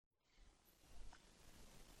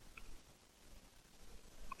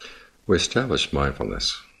We establish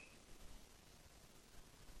mindfulness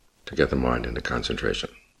to get the mind into concentration.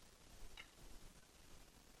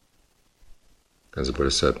 As the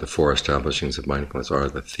Buddha said, the four establishings of mindfulness are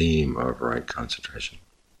the theme of right concentration.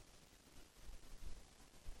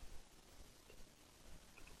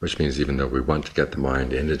 Which means even though we want to get the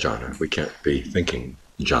mind into jhana, we can't be thinking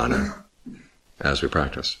jhana as we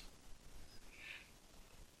practice.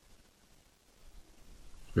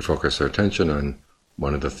 We focus our attention on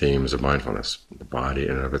one of the themes of mindfulness, the body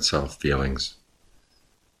in and of itself, feelings,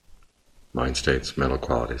 mind states, mental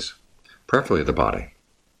qualities, preferably the body.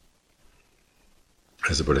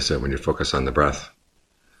 As the Buddha said, when you focus on the breath,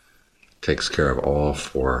 it takes care of all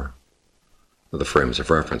four of the frames of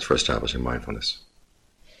reference for establishing mindfulness.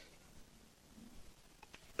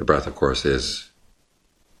 The breath, of course, is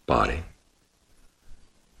body.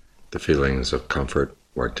 The feelings of comfort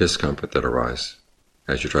or discomfort that arise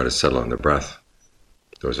as you try to settle on the breath,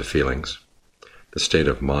 those are feelings. The state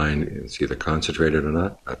of mind is either concentrated or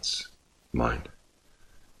not, that's mind.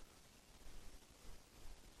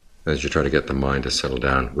 As you try to get the mind to settle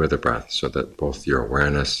down with the breath so that both your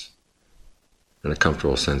awareness and a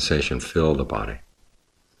comfortable sensation fill the body,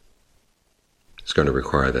 it's going to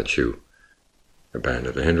require that you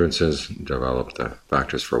abandon the hindrances, develop the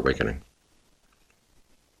factors for awakening.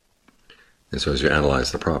 And so as you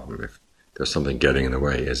analyze the problem, if there's something getting in the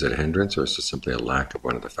way, is it a hindrance or is it simply a lack of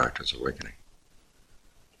one of the factors of awakening?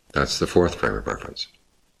 That's the fourth frame of reference.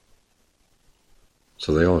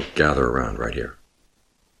 So they all gather around right here.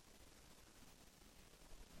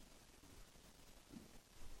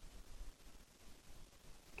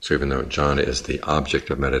 So even though jhana is the object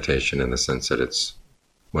of meditation in the sense that it's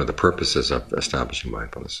one of the purposes of establishing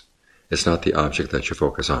mindfulness, it's not the object that you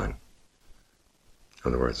focus on.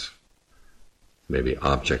 In other words, maybe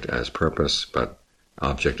object as purpose, but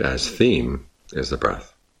object as theme is the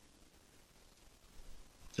breath.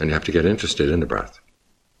 And you have to get interested in the breath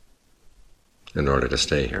in order to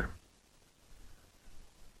stay here.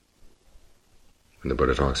 When the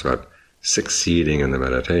Buddha talks about succeeding in the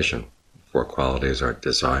meditation, four qualities are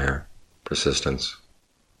desire, persistence,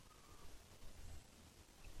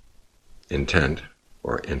 intent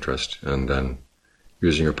or interest, and then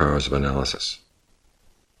using your powers of analysis.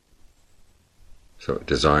 So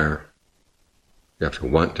desire, you have to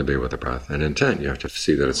want to be with the breath, and intent, you have to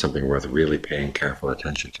see that it's something worth really paying careful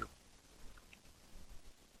attention to.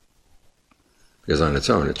 Because on its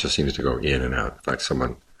own, it just seems to go in and out. In fact,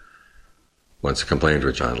 someone once complained to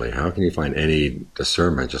Ajahn, how can you find any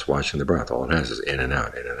discernment just watching the breath? All it has is in and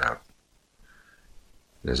out, in and out.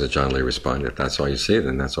 And as Ajahn responded, if that's all you see,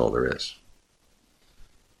 then that's all there is.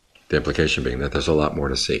 The implication being that there's a lot more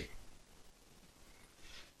to see.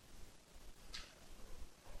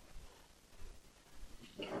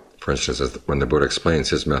 For instance, when the Buddha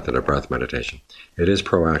explains his method of breath meditation, it is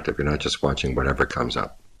proactive. You're not just watching whatever comes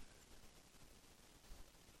up.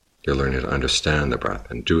 You're learning to understand the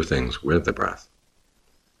breath and do things with the breath.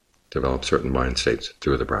 Develop certain mind states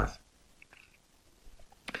through the breath.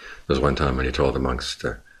 There was one time when he told the monks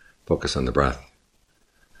to focus on the breath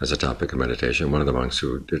as a topic of meditation. One of the monks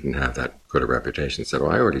who didn't have that good a reputation said,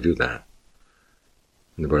 I already do that.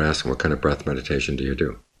 And the Buddha asked him, what kind of breath meditation do you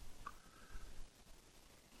do?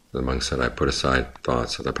 The monk said, I put aside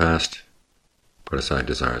thoughts of the past, put aside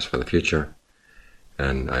desires for the future,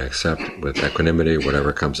 and I accept with equanimity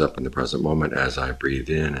whatever comes up in the present moment as I breathe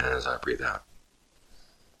in and as I breathe out.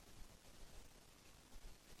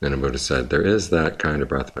 And the Buddha said, there is that kind of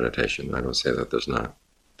breath meditation. I don't say that there's not.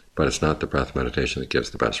 But it's not the breath meditation that gives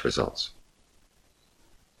the best results.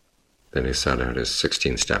 Then he set out his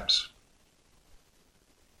 16 steps.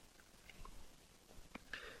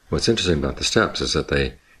 What's interesting about the steps is that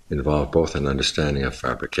they involve both an understanding of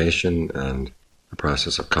fabrication and a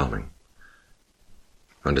process of calming.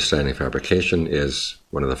 Understanding fabrication is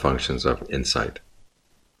one of the functions of insight.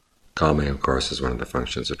 Calming, of course, is one of the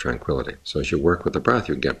functions of tranquility. So as you work with the breath,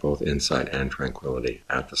 you get both insight and tranquility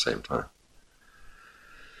at the same time.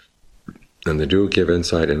 And they do give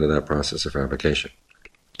insight into that process of fabrication.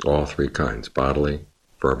 All three kinds, bodily,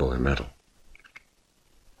 verbal, and mental.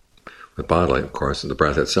 With bodily, of course, the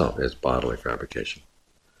breath itself is bodily fabrication.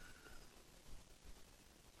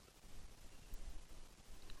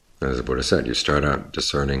 As the Buddha said, you start out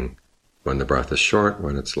discerning when the breath is short,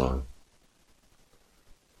 when it's long.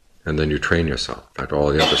 And then you train yourself. In fact,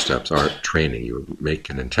 all the other steps are training. You make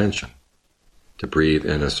an intention to breathe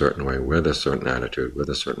in a certain way, with a certain attitude, with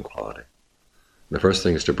a certain quality. The first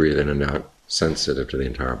thing is to breathe in and out, sensitive to the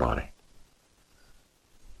entire body.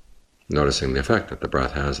 Noticing the effect that the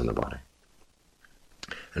breath has on the body.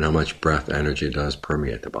 And how much breath energy does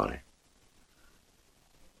permeate the body.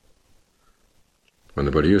 When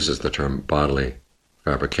the Buddha uses the term bodily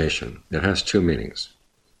fabrication, it has two meanings.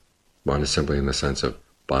 One is simply in the sense of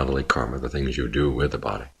bodily karma, the things you do with the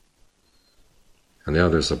body. And the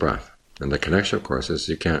other is the breath. And the connection, of course, is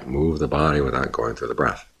you can't move the body without going through the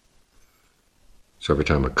breath. So every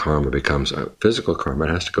time a karma becomes a physical karma,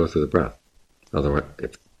 it has to go through the breath. Otherwise,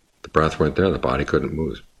 if the breath weren't there, the body couldn't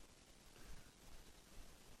move.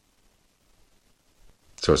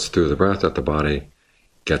 So it's through the breath that the body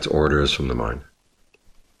gets orders from the mind.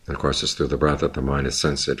 And of course, it's through the breath that the mind is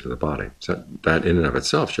sensitive to the body. So that in and of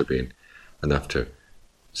itself should be enough to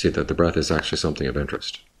see that the breath is actually something of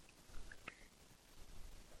interest.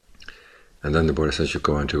 And then the Buddha says you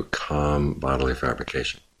go into calm bodily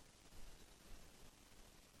fabrication.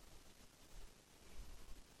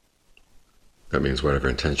 That means whatever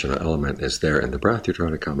intentional element is there in the breath, you try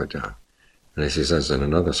to calm it down. And as he says in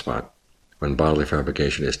another spot, when bodily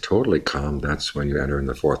fabrication is totally calm, that's when you enter in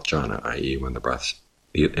the fourth jhana, i.e. when the breath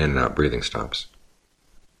in and out breathing stops.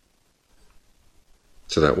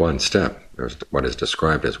 So that one step, or what is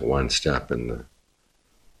described as one step in the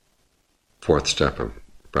fourth step of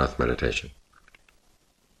breath meditation,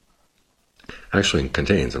 actually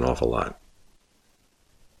contains an awful lot.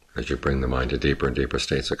 As you bring the mind to deeper and deeper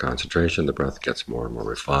states of concentration, the breath gets more and more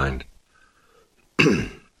refined.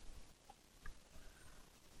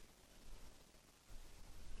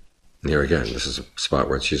 Here again, this is a spot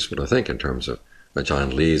where it's useful to think in terms of John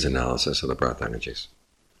Lee's analysis of the breath energies.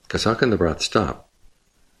 Because how can the breath stop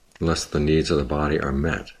unless the needs of the body are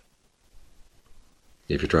met?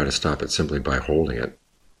 If you try to stop it simply by holding it,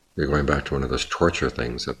 you're going back to one of those torture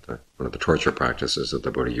things, one of the torture practices that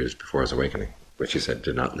the Buddha used before his awakening, which he said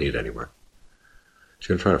did not lead anywhere.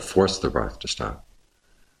 So you're going to try to force the breath to stop.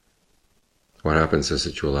 What happens is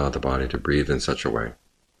that you allow the body to breathe in such a way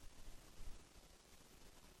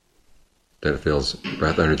that it feels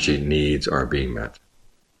breath energy needs are being met.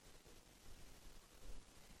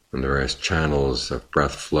 And the various channels of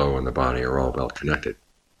breath flow in the body are all well connected.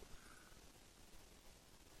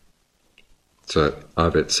 So that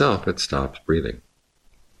of itself, it stops breathing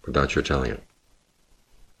without your telling it.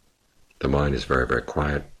 The mind is very, very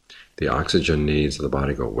quiet. The oxygen needs of the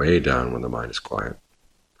body go way down when the mind is quiet,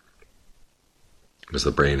 because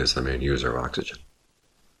the brain is the main user of oxygen.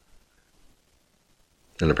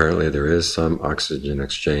 And apparently there is some oxygen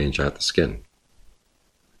exchange at the skin.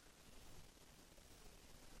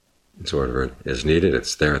 And so whatever is needed,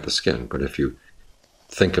 it's there at the skin. But if you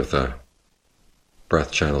think of the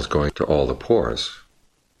breath channels going to all the pores,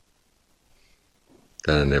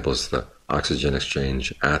 that enables the oxygen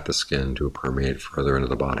exchange at the skin to permeate further into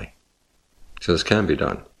the body. So this can be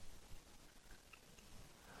done.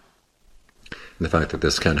 And the fact that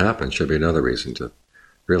this can happen should be another reason to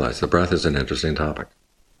realize the breath is an interesting topic.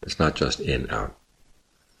 It's not just in, out.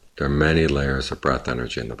 There are many layers of breath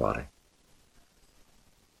energy in the body.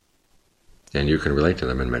 And you can relate to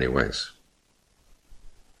them in many ways.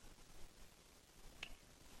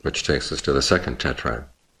 Which takes us to the second tetrad,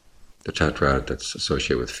 the tetrad that's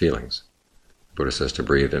associated with feelings. The Buddha says to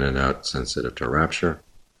breathe in and out sensitive to rapture,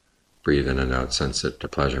 breathe in and out sensitive to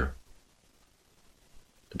pleasure,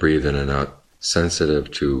 to breathe in and out sensitive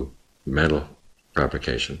to mental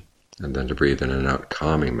fabrication, and then to breathe in and out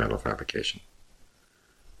calming mental fabrication.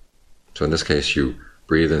 So in this case, you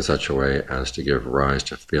breathe in such a way as to give rise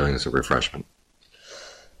to feelings of refreshment.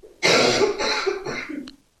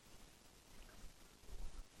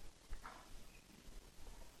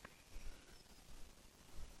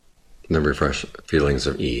 And then refresh feelings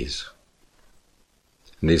of ease.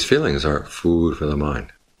 And these feelings are food for the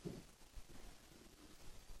mind.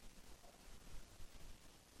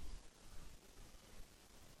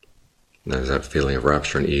 And as that feeling of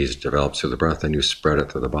rapture and ease develops through the breath, then you spread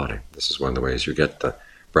it through the body. This is one of the ways you get the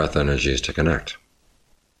breath energies to connect.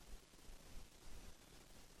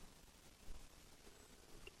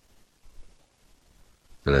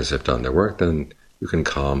 And as they've done their work, then you can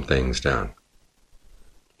calm things down.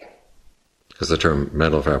 Because the term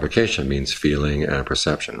mental fabrication means feeling and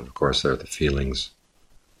perception. Of course, they're the feelings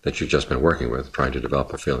that you've just been working with, trying to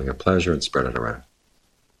develop a feeling of pleasure and spread it around.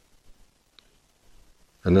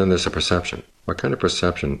 And then there's a perception. What kind of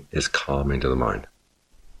perception is calming to the mind?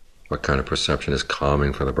 What kind of perception is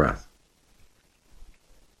calming for the breath?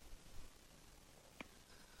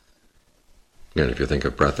 Again, if you think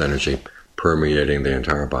of breath energy permeating the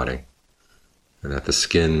entire body, and that the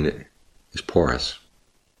skin is porous,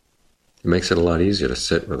 it makes it a lot easier to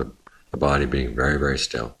sit with the body being very, very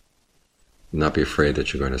still, and not be afraid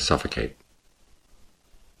that you're going to suffocate.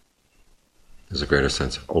 There's a greater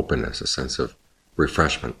sense of openness, a sense of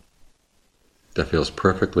refreshment that feels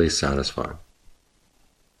perfectly satisfied.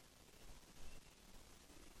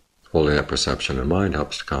 Holding that perception in mind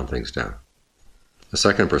helps to calm things down. The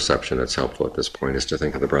second perception that's helpful at this point is to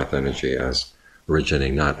think of the breath energy as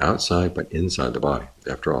originating not outside but inside the body.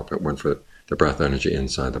 After all, if it weren't for the breath energy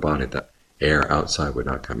inside the body, the air outside would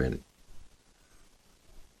not come in.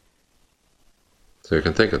 So you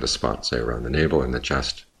can think of the spot, say, around the navel and the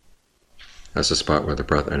chest, as the spot where the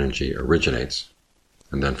breath energy originates,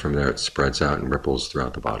 and then from there it spreads out and ripples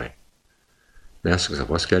throughout the body. And ask yourself,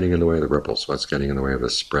 what's getting in the way of the ripples? What's getting in the way of the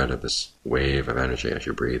spread of this wave of energy as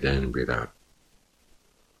you breathe in and breathe out?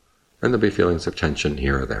 And there'll be feelings of tension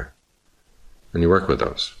here or there. And you work with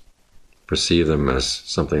those. Perceive them as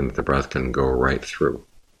something that the breath can go right through.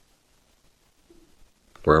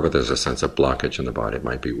 Wherever there's a sense of blockage in the body, it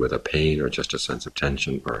might be with a pain or just a sense of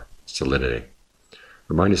tension or solidity.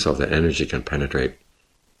 Remind yourself that energy can penetrate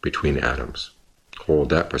between atoms. Hold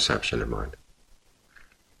that perception in mind.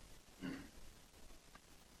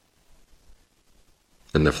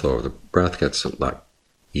 And the flow of the breath gets a lot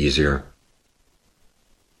easier,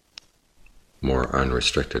 more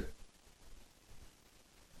unrestricted.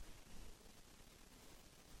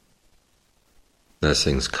 As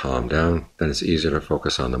things calm down, then it's easier to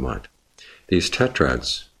focus on the mind. These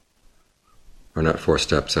tetrads are not 4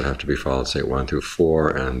 steps that have to be followed, say 1 through 4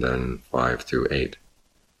 and then 5 through 8.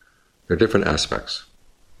 They're different aspects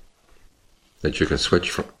that you can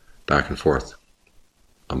switch from back and forth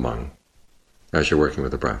among as you're working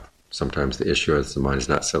with the breath. Sometimes the issue as the mind is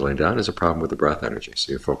not settling down is a problem with the breath energy.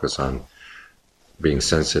 So you focus on being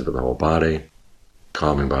sensitive to the whole body,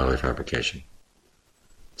 calming bodily fabrication.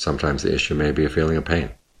 Sometimes the issue may be a feeling of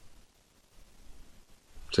pain.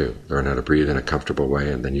 So learn how to breathe in a comfortable way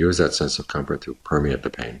and then use that sense of comfort to permeate the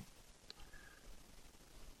pain.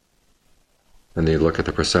 And then you look at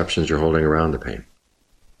the perceptions you're holding around the pain.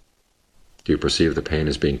 Do you perceive the pain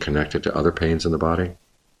as being connected to other pains in the body?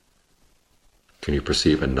 Can you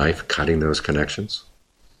perceive a knife cutting those connections?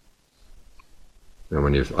 And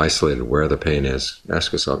when you've isolated where the pain is,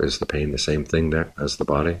 ask yourself, is the pain the same thing there as the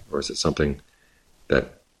body? Or is it something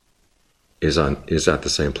that is at the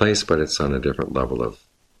same place, but it's on a different level of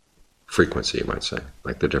frequency, you might say,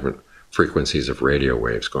 like the different frequencies of radio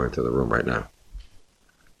waves going through the room right now.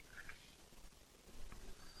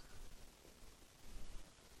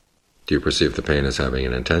 Do you perceive the pain as having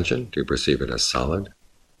an intention? Do you perceive it as solid?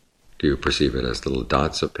 Do you perceive it as little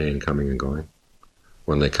dots of pain coming and going?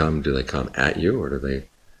 When they come, do they come at you, or do they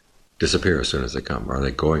disappear as soon as they come? Or are they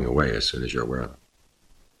going away as soon as you're aware of them?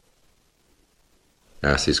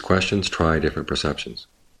 Ask these questions, try different perceptions.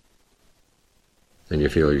 And you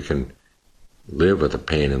feel you can live with the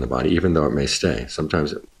pain in the body, even though it may stay.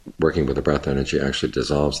 Sometimes working with the breath energy actually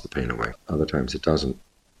dissolves the pain away. Other times it doesn't.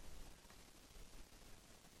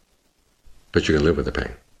 But you can live with the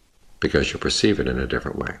pain because you perceive it in a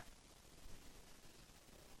different way.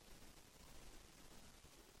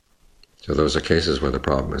 So those are cases where the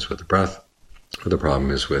problem is with the breath, or the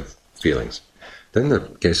problem is with feelings. Then the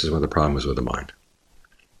cases where the problem is with the mind.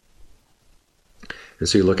 And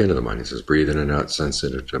so you look into the mind. He says, breathe in and out,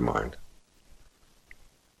 sensitive to mind.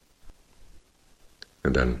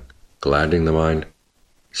 And then gladdening the mind,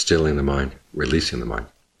 stilling the mind, releasing the mind,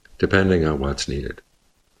 depending on what's needed.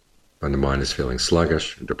 When the mind is feeling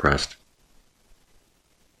sluggish, depressed,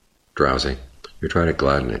 drowsy, you try to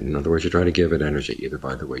gladden it. In other words, you try to give it energy, either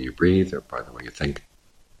by the way you breathe or by the way you think.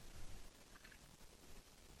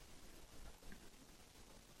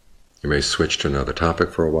 You may switch to another topic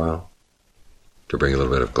for a while to bring a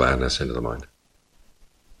little bit of gladness into the mind.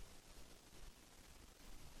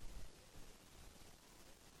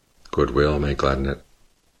 Goodwill may gladden it.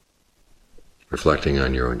 Reflecting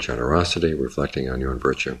on your own generosity, reflecting on your own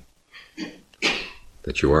virtue.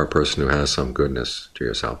 That you are a person who has some goodness to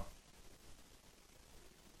yourself.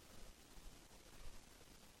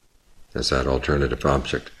 As that alternative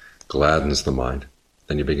object gladdens the mind,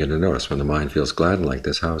 then you begin to notice when the mind feels gladdened like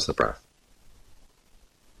this, how is the breath?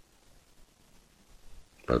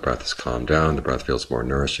 But the breath is calmed down, the breath feels more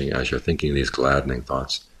nourishing as you're thinking these gladdening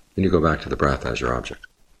thoughts, then you go back to the breath as your object.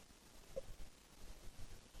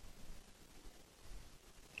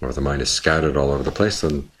 Or if the mind is scattered all over the place,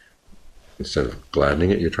 then instead of gladdening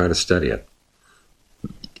it, you try to steady it.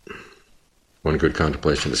 One good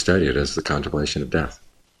contemplation to steady it is the contemplation of death.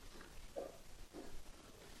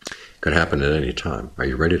 It could happen at any time. Are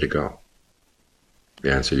you ready to go?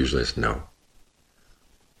 The answer usually is no.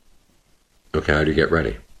 Okay, how do you get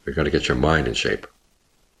ready? You've got to get your mind in shape.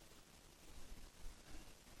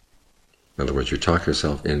 In other words, you talk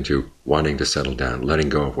yourself into wanting to settle down, letting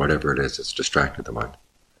go of whatever it is that's distracted the mind.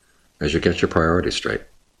 As you get your priorities straight.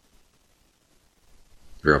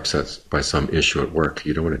 If you're upset by some issue at work,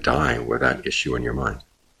 you don't want to die with that issue in your mind.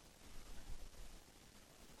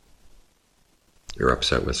 You're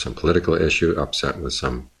upset with some political issue, upset with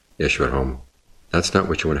some issue at home. That's not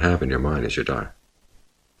what you want to have in your mind as you die.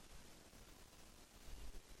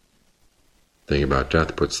 Thinking about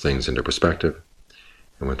death puts things into perspective.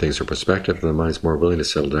 And when things are perspective and the mind's more willing to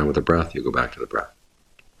settle down with the breath, you go back to the breath.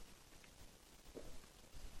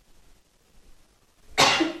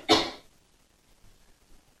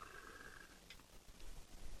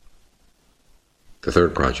 The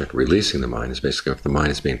third project, releasing the mind, is basically if the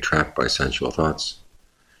mind is being trapped by sensual thoughts,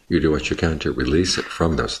 you do what you can to release it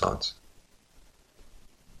from those thoughts.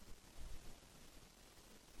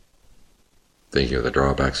 Thinking of the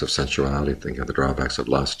drawbacks of sensuality, thinking of the drawbacks of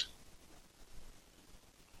lust,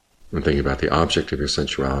 and thinking about the object of your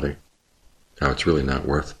sensuality, how it's really not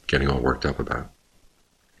worth getting all worked up about.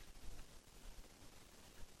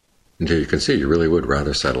 Until you can see you really would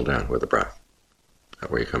rather settle down with the breath.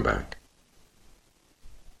 That way you come back.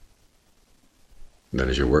 And then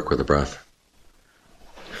as you work with the breath,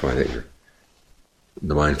 you find that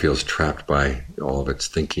the mind feels trapped by all of its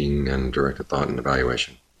thinking and directed thought and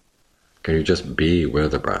evaluation. Can you just be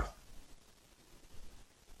with the breath?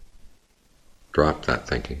 Drop that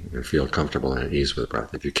thinking and feel comfortable and at ease with the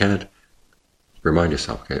breath. If you can't, remind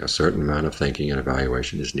yourself, okay, a certain amount of thinking and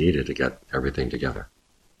evaluation is needed to get everything together.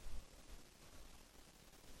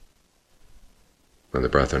 When the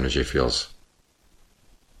breath energy feels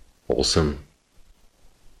wholesome,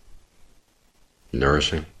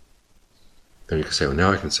 nourishing, then you can say, well,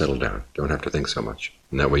 now I can settle down. Don't have to think so much.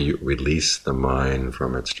 And that way you release the mind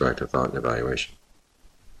from its directed thought and evaluation.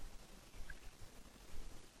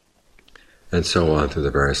 And so on through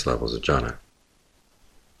the various levels of jhana.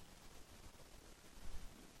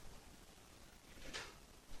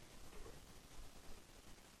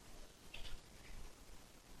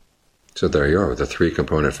 So there you are with the three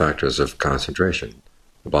component factors of concentration.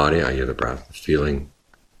 The body, i.e. the breath, the feeling,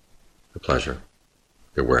 the pleasure,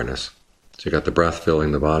 the awareness. So you got the breath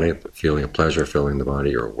filling the body, the feeling of pleasure filling the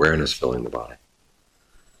body, your awareness filling the body.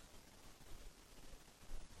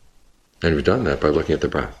 And you've done that by looking at the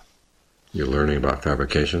breath. You're learning about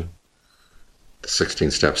fabrication. The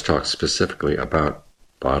 16 steps talk specifically about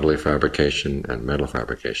bodily fabrication and mental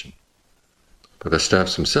fabrication. But the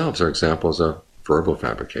steps themselves are examples of verbal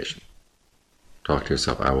fabrication. Talk to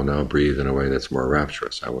yourself, I will now breathe in a way that's more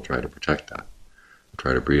rapturous. I will try to protect that. I'll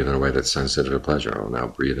try to breathe in a way that's sensitive to pleasure. I will now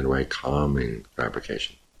breathe in a way calming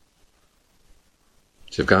fabrication.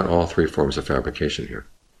 So you've got all three forms of fabrication here.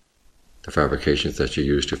 The fabrications that you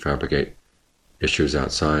use to fabricate issues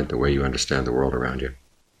outside, the way you understand the world around you.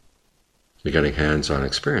 You're getting hands-on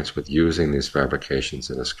experience with using these fabrications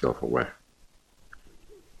in a skillful way.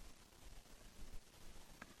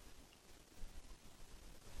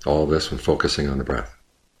 All this when focusing on the breath.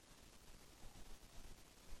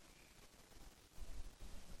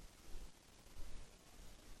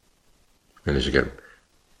 And as you get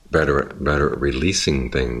better at releasing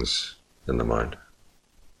things in the mind,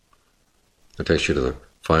 it takes you to the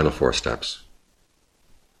final 4 steps,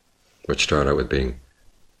 which start out with being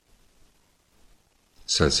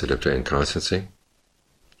sensitive to inconstancy.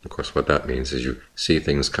 Of course, what that means is you see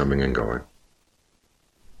things coming and going.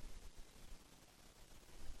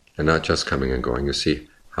 And not just coming and going, you see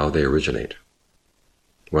how they originate.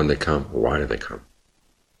 When they come, why do they come?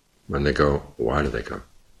 When they go, why do they go?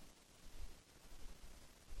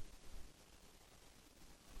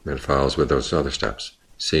 And it follows with those other steps.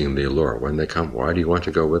 Seeing the allure. When they come, why do you want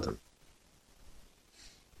to go with them?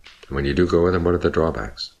 And when you do go with them, what are the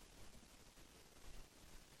drawbacks?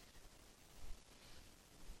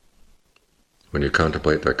 When you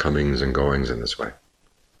contemplate their comings and goings in this way,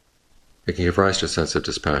 it can give rise to a sense of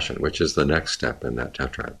dispassion, which is the next step in that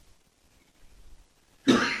tetrad.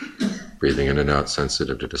 Breathing in and out,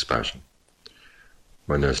 sensitive to dispassion.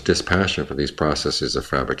 When there's dispassion for these processes of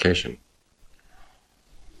fabrication,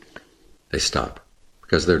 they stop,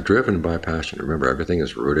 because they're driven by passion. Remember, everything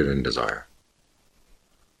is rooted in desire.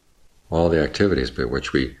 All the activities by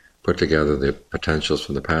which we put together the potentials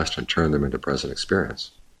from the past and turn them into present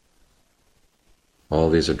experience, all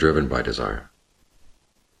these are driven by desire.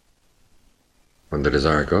 When the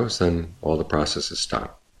desire goes, then all the processes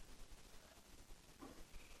stop.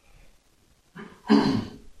 And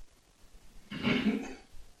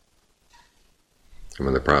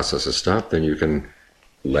when the processes stop, then you can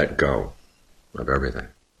let go of everything.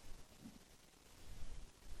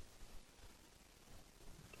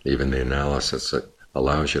 Even the analysis that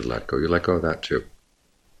allows you to let go, you let go of that too.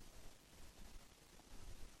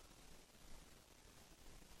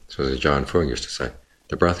 So as John Fung used to say,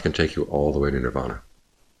 the breath can take you all the way to nirvana.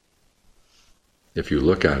 If you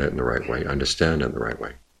look at it in the right way, understand it in the right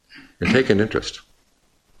way, and take an interest.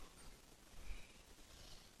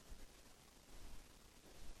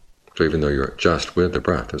 So even though you're just with the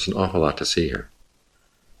breath, there's an awful lot to see here.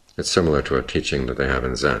 It's similar to a teaching that they have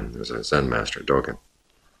in Zen. There's a Zen master, Dogen,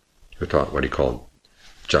 who taught what he called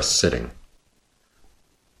just sitting.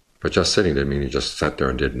 But just sitting didn't mean you just sat there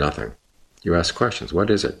and did nothing. You ask questions. What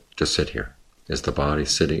is it to sit here? Is the body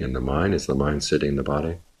sitting in the mind? Is the mind sitting in the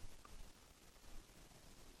body?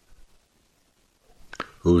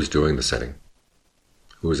 Who's doing the sitting?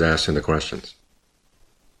 Who's asking the questions?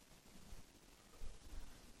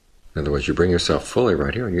 In other words, you bring yourself fully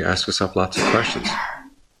right here and you ask yourself lots of questions.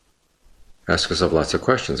 Ask yourself lots of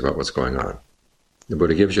questions about what's going on. The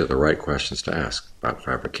Buddha gives you the right questions to ask about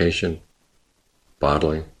fabrication,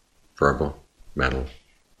 bodily, verbal, mental.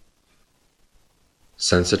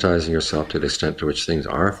 Sensitizing yourself to the extent to which things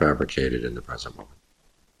are fabricated in the present moment.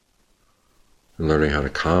 And learning how to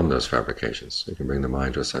calm those fabrications so you can bring the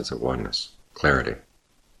mind to a sense of oneness, clarity.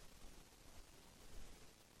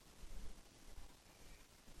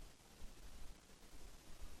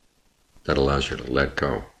 That allows you to let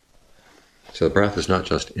go. So the breath is not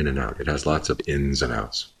just in and out. It has lots of ins and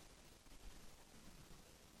outs.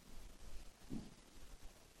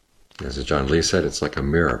 As John Lee said, it's like a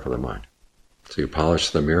mirror for the mind. So you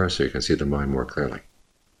polish the mirror so you can see the mind more clearly.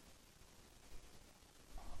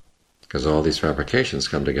 Because all these fabrications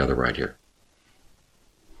come together right here.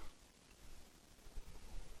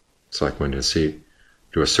 It's like when you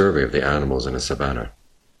do a survey of the animals in a savanna.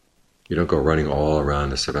 You don't go running all around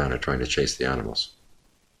the savanna trying to chase the animals,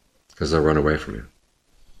 because they'll run away from you.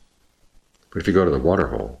 But if you go to the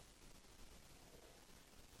waterhole,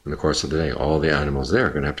 in the course of the day, all the animals there are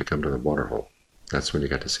going to have to come to the waterhole. That's when you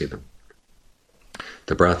get to see them.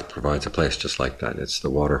 The breath provides a place just like that. It's the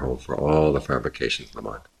waterhole for all the fabrications of the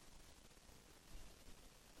mind.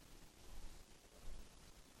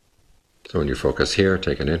 So when you focus here,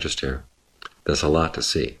 take an interest here, there's a lot to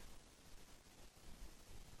see.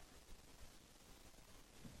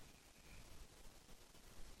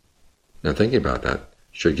 Now thinking about that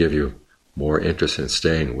should give you more interest in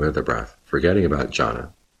staying with the breath, forgetting about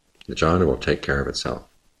jhana. The jhana will take care of itself.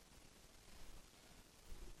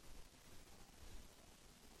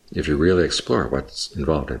 If you really explore what's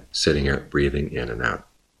involved in sitting here, breathing in and out.